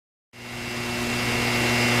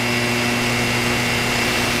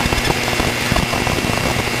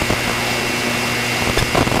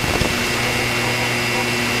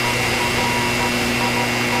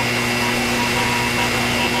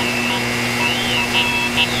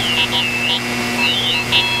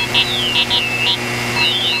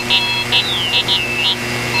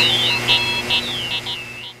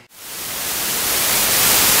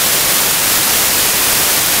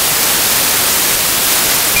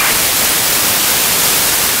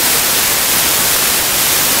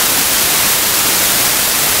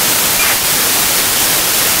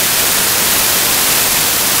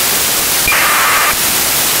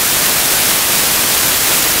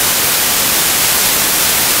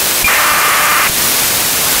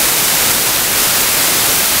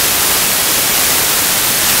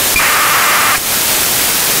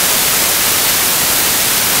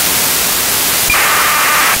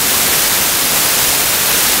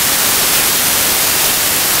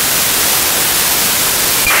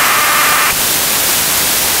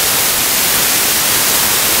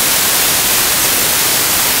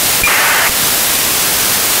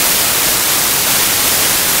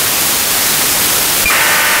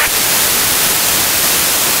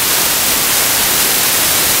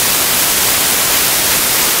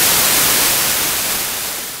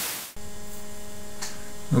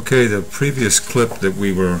Okay, the previous clip that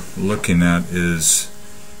we were looking at is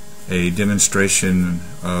a demonstration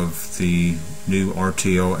of the new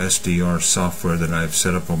RTL-SDR software that I've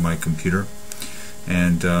set up on my computer.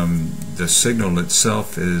 And the signal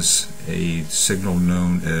itself is a signal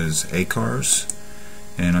known as ACARS.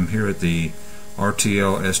 And I'm here at the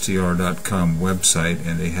RTL-SDR.com website,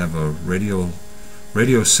 and they have a radio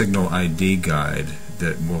signal ID guide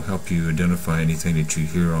that will help you identify anything that you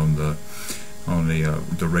hear on the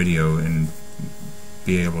radio and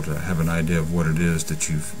be able to have an idea of what it is that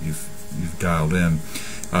you've dialed in.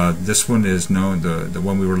 This one is known, the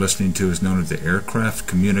one we were listening to is known as the Aircraft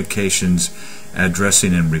Communications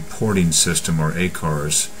Addressing and Reporting System, or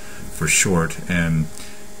ACARS for short. And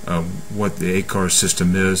what the ACARS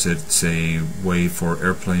system is, it's a way for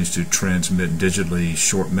airplanes to transmit digitally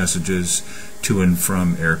short messages to and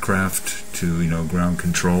from aircraft to ground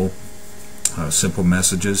control. Simple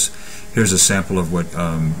messages. Here's a sample of what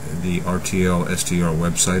the RTL-SDR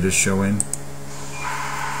website is showing.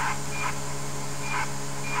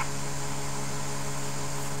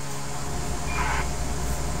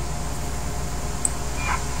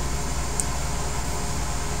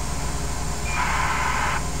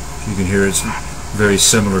 You can hear it's very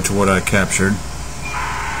similar to what I captured.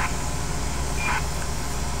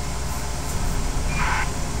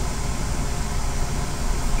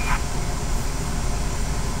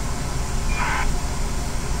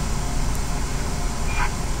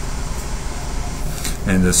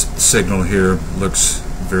 And this signal here looks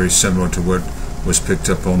very similar to what was picked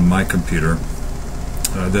up on my computer.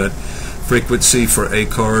 That frequency for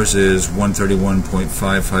ACARS is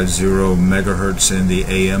 131.550 megahertz in the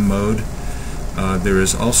AM mode. There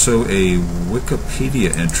is also a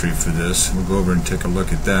Wikipedia entry for this. We'll go over and take a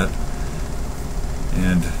look at that.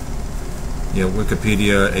 And yeah,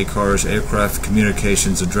 Wikipedia, ACARS, Aircraft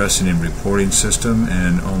Communications Addressing and Reporting System.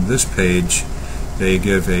 And on this page, they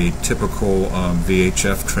give a typical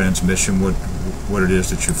VHF transmission, what it is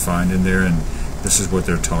that you find in there, and this is what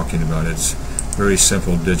they're talking about. It's very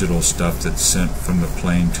simple digital stuff that's sent from the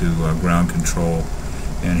plane to ground control.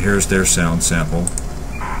 And here's their sound sample.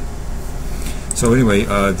 So anyway,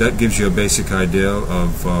 that gives you a basic idea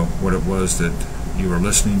of what it was that you were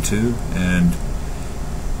listening to. And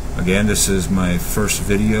again, this is my first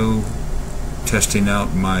video testing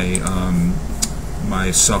out my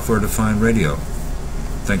my software-defined radio.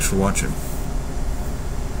 Thanks for watching.